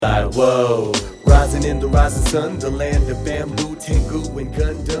Whoa, rising in the rising sun, the land of bamboo, Tengu, and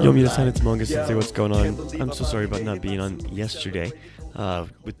Gundam. Yo, Minasan, it's Manga Sensei. What's going on? I'm so sorry about not being on yesterday.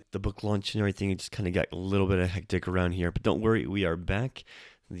 With the book launch and everything, it just kind of got a little bit hectic around here. But don't worry, we are back.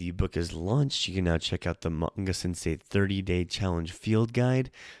 The book is launched. You can now check out the Manga Sensei 30-Day Challenge Field Guide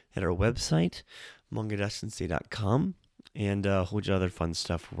at our website, manga-sensei.com, and a whole bunch of other fun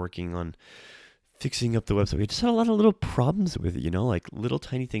stuff working on fixing up the website. We just had a lot of little problems with it, like little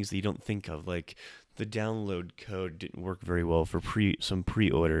tiny things that you don't think of, like the download code didn't work very well for some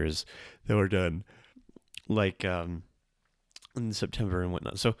pre-orders that were done, like in September and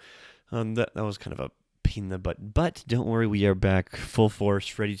whatnot. So that was kind of a pain in the butt. But don't worry, we are back full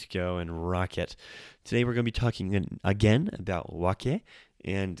force, ready to go and rock it. Today we're going to be talking again about wake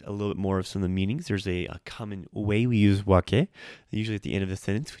and a little bit more of some of the meanings. There's a common way we use wake, usually at the end of the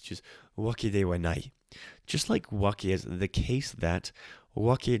sentence, which is wake de wa nai. Just like wake is the case that,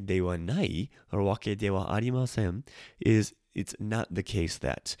 wake de wa nai, or wake de wa arimasen, it's not the case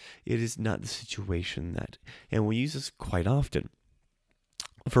that. It is not the situation that. And we use this quite often.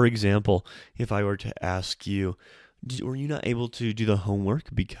 For example, if I were to ask you, were you not able to do the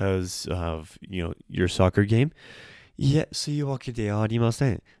homework because of, your soccer game? いえ、そういうわけではありませ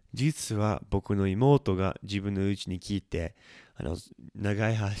ん。実は僕の妹が自分の家に来て、長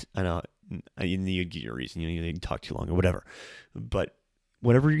い話、and you get your reason, you talk too long or whatever. But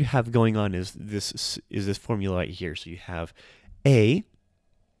whatever you have going on is this formula right here. So you have A,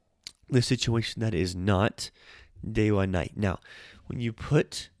 the situation that is not de wa nai. Now, when you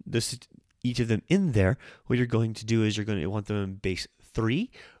put each of them in there, what you're going to do is you're going to want them in base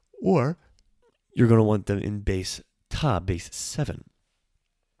 3, or you're going to want them in base 7.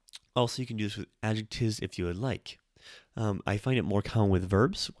 Also, you can do this with adjectives if you would like. I find it more common with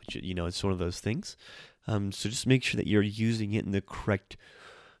verbs, which, it's one of those things. So just make sure that you're using it in the correct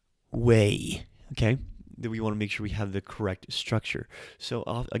way, okay? That we want to make sure we have the correct structure.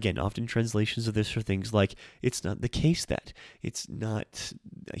 So again, often translations of this are things like, it's not the case that. It's not.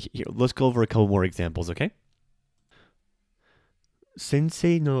 Here, let's go over a couple more examples, okay? 先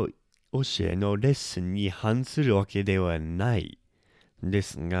生の教えのレッスンに反するわけではないで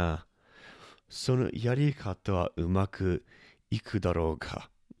すが、そのやり方はうまくいくだろうか?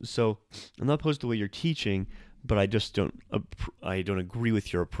 So, I'm not opposed to the way you're teaching, but I just don't agree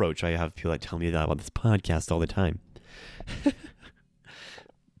with your approach. I have people that tell me that about this podcast all the time.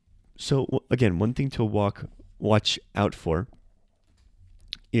 So again, one thing to watch out for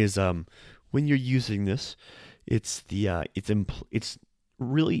is when you're using this, it's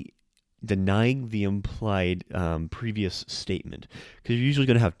really denying the implied previous statement, because you're usually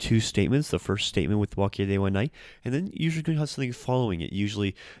going to have two statements. The first statement with wake de wa nai, and then you're usually going to have something following it,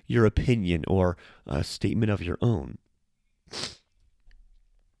 usually your opinion or a statement of your own.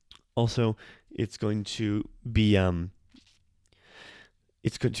 Also, it's going to be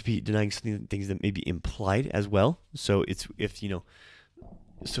denying things that may be implied as well. So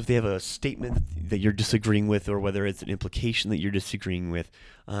so if they have a statement that you're disagreeing with, or whether it's an implication that you're disagreeing with,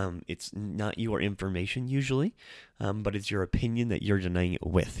 it's not your information usually, but it's your opinion that you're denying it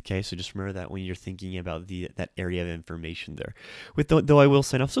with, okay? So just remember that when you're thinking about that area of information there. Though I will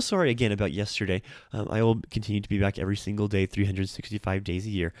sign off, so sorry again about yesterday. I will continue to be back every single day, 365 days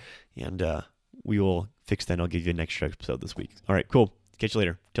a year, and we will fix that, and I'll give you an extra episode this week. All right, cool. Catch you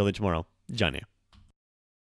later. Till then tomorrow. Jane.